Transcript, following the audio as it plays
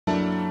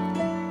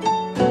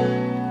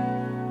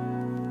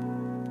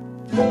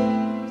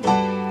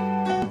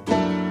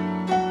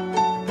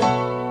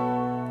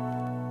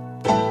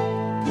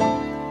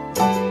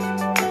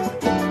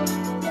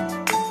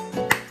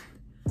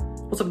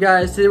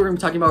guys? Today we're going to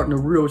be talking about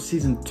Naruto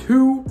Season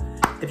 2.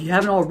 If you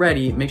haven't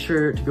already, make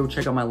sure to go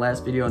check out my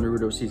last video on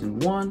Naruto Season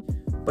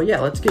 1. But yeah,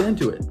 let's get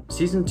into it.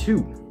 Season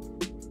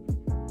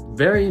 2.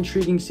 Very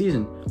intriguing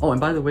season. Oh, and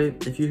by the way,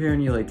 if you hear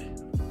any like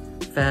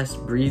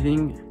fast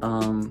breathing,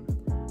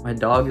 my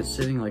dog is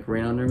sitting like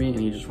right under me and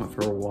he just went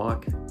for a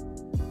walk.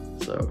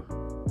 So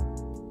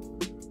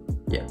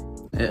yeah,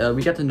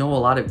 we got to know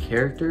a lot of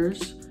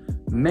characters.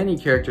 Many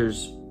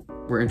characters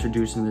were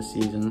introduced in this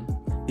season.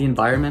 The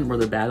environment where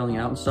they're battling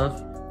out and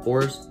stuff,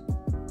 forest,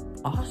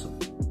 awesome.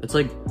 It's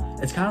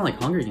kind of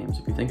like Hunger Games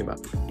if you think about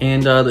it.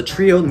 And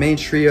the main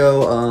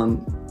trio,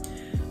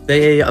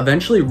 they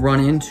eventually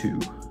run into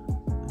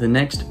the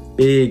next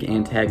big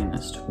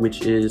antagonist,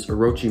 which is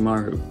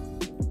Orochimaru.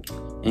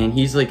 And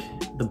he's like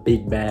the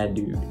big bad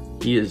dude.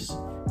 He is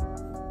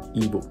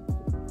evil,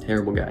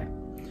 terrible guy.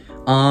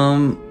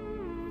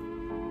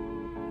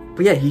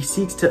 But yeah, he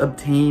seeks to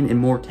obtain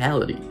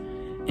immortality.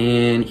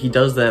 And he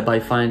does that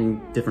by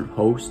finding different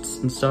hosts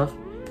and stuff.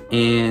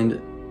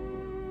 And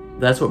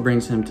that's what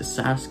brings him to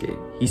Sasuke.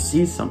 He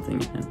sees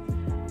something in him.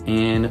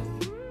 And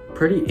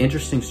pretty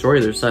interesting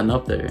story they're setting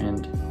up there.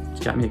 And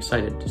it's got me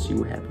excited to see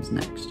what happens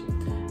next.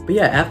 But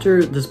yeah,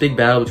 after this big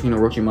battle between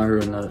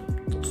Orochimaru and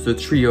the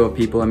trio of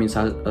people, I mean,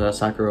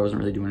 Sakura wasn't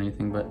really doing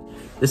anything, but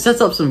this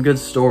sets up some good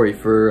story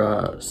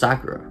for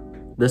Sakura.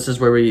 This is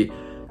where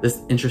this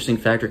interesting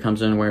factor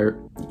comes in where,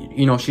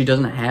 you know, she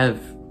doesn't have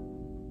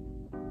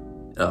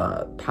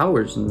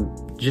powers and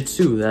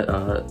jutsu that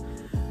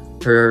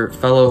her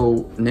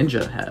fellow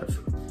ninja have.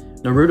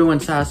 Naruto and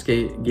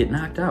Sasuke get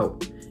knocked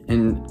out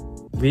and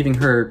leaving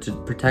her to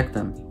protect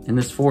them in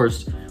this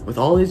forest with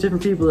all these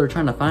different people that are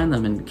trying to find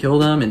them and kill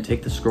them and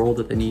take the scroll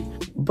that they need.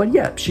 But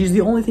yeah, she's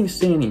the only thing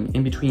standing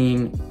in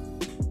between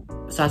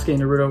Sasuke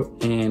and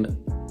Naruto and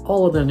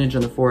all of the ninja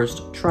in the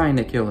forest trying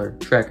to kill her,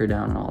 track her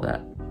down and all that,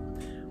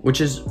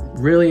 which is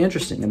really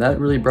interesting, and that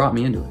really brought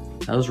me into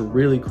it. That was a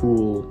really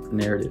cool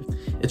narrative.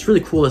 It's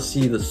really cool to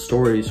see the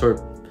story sort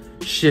of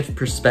shift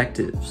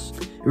perspectives.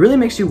 It really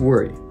makes you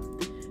worry,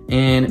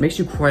 and it makes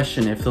you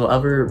question if they'll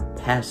ever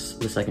pass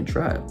the second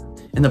trial.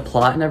 And the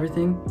plot and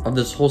everything of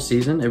this whole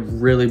season, it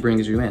really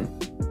brings you in.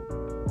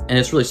 And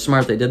it's really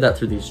smart they did that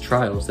through these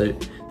trials. They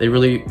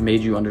really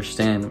made you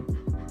understand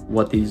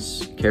what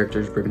these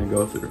characters were gonna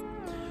go through.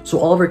 So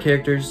all of our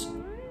characters,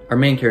 our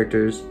main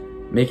characters,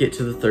 make it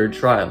to the third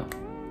trial.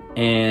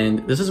 And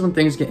this is when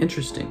things get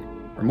interesting,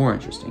 or more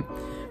interesting,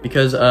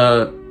 because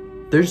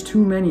there's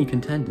too many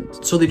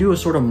contendants. So they do a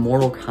sort of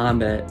Mortal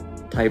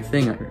Kombat type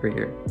thing right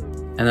here.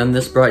 And then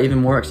this brought even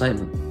more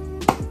excitement,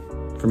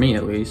 for me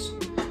at least.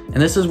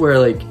 And this is where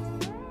like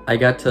I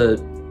got to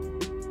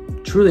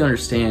truly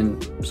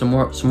understand some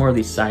more of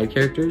these side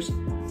characters.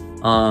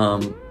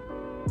 One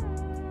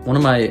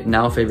of my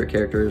now favorite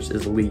characters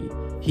is Lee.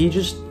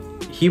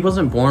 He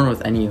wasn't born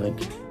with any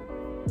like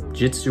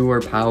jutsu or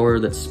power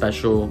that's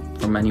special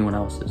from anyone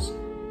else's.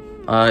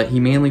 He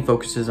mainly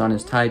focuses on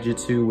his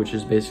taijutsu, which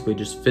is basically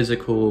just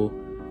physical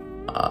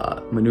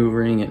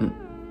maneuvering and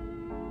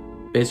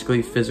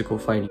basically physical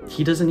fighting.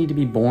 He doesn't need to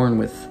be born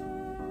with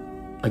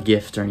a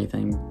gift or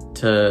anything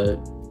to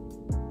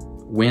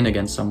win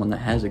against someone that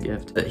has a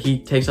gift. He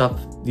takes off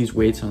these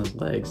weights on his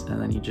legs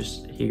and then he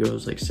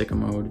goes like sicko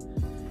mode,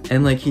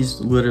 and like he's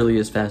literally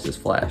as fast as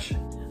Flash.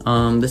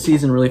 This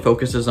season really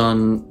focuses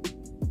on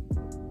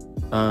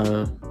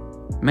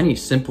many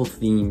simple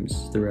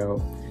themes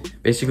throughout.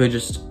 Basically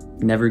just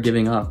never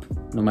giving up,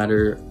 no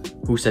matter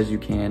who says you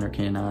can or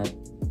cannot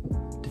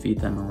defeat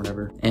them or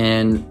whatever.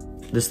 And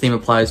this theme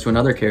applies to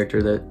another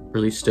character that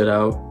really stood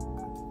out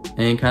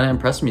and kind of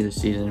impressed me this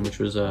season, which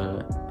was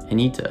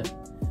Anita.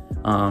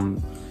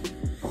 From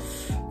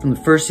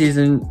the first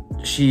season,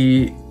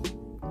 she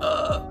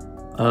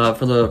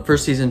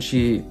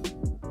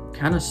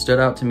kind of stood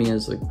out to me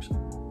as like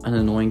an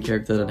annoying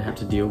character that I'd have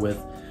to deal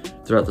with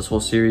throughout this whole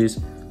series.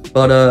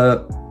 But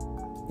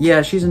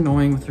yeah, she's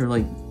annoying with her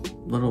like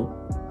little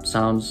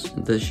sounds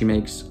that she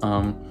makes.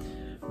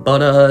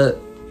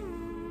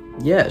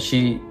 Yeah,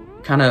 she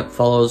kind of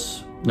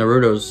follows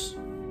Naruto's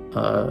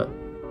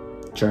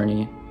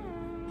journey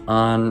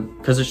on,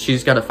 because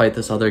she's got to fight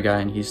this other guy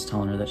and he's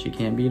telling her that she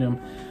can't beat him,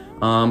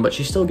 but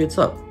she still gets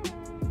up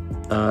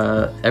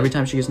every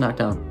time she gets knocked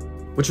down,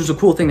 which was a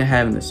cool thing to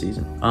have in this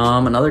season.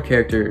 Another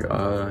character,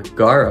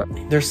 Gaara,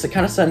 they're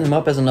kind of setting him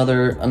up as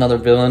another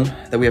villain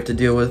that we have to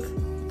deal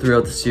with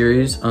throughout the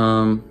series.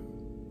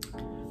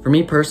 For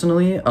me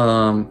personally,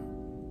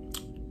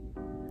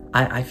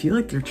 I feel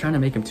like they're trying to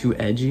make him too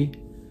edgy.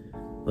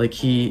 Like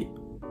he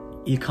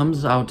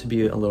comes out to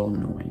be a little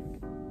annoying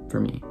for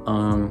me.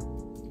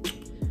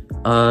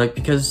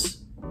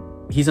 Because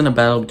he's in a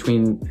battle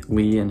between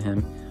Lee and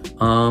him.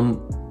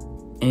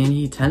 And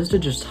he tends to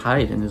just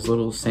hide in his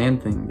little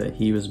sand thing that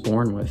he was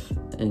born with.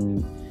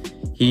 And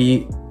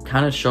he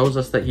kind of shows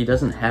us that he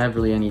doesn't have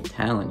really any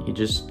talent. He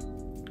just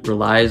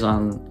relies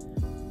on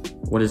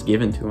what is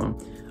given to him.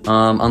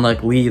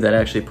 Unlike Lee, that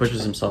actually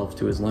pushes himself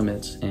to his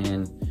limits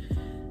and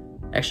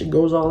actually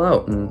goes all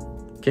out and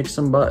kicks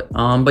some butt.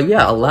 But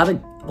yeah, a lot of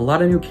a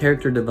lot of new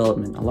character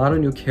development, a lot of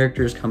new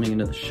characters coming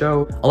into the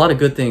show, a lot of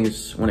good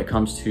things when it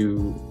comes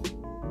to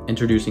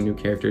introducing new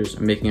characters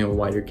and making a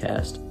wider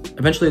cast.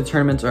 Eventually the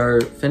tournaments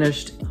are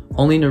finished.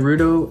 Only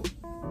Naruto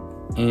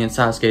and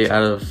Sasuke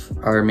out of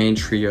our main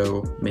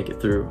trio make it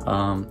through.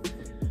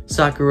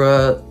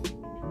 Sakura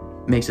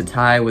makes a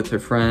tie with her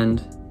friend,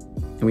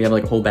 and we have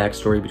like a whole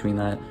backstory between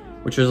that,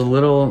 which was a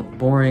little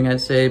boring,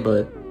 I'd say,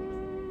 but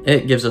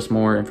it gives us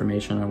more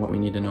information on what we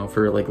need to know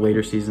for like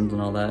later seasons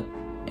and all that,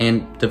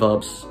 and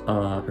develops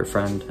her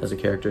friend as a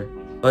character.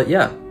 But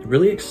yeah,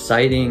 really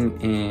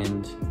exciting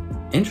and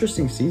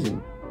interesting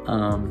season.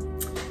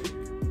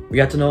 We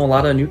got to know a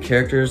lot of new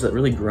characters that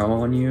really grow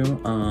on you,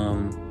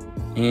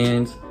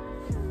 and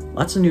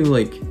lots of new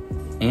like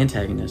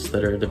antagonists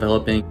that are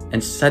developing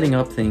and setting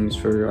up things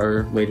for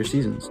our later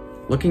seasons.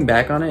 Looking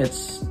back on it,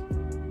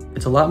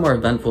 it's a lot more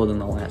eventful than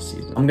the last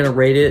season. I'm gonna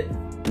rate it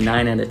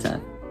 9 out of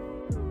 10.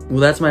 Well,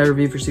 that's my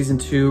review for season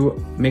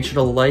 2. Make sure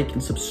to like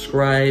and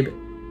subscribe,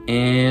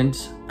 and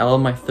I'll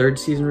have my 3rd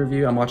season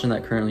review. I'm watching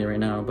that currently right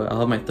now, but I'll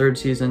have my 3rd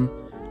season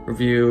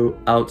review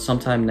out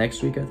sometime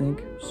next week, I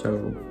think.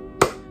 So,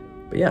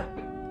 but yeah,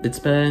 it's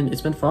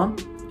been fun,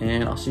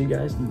 and I'll see you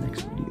guys in the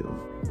next video.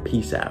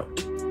 Peace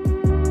out.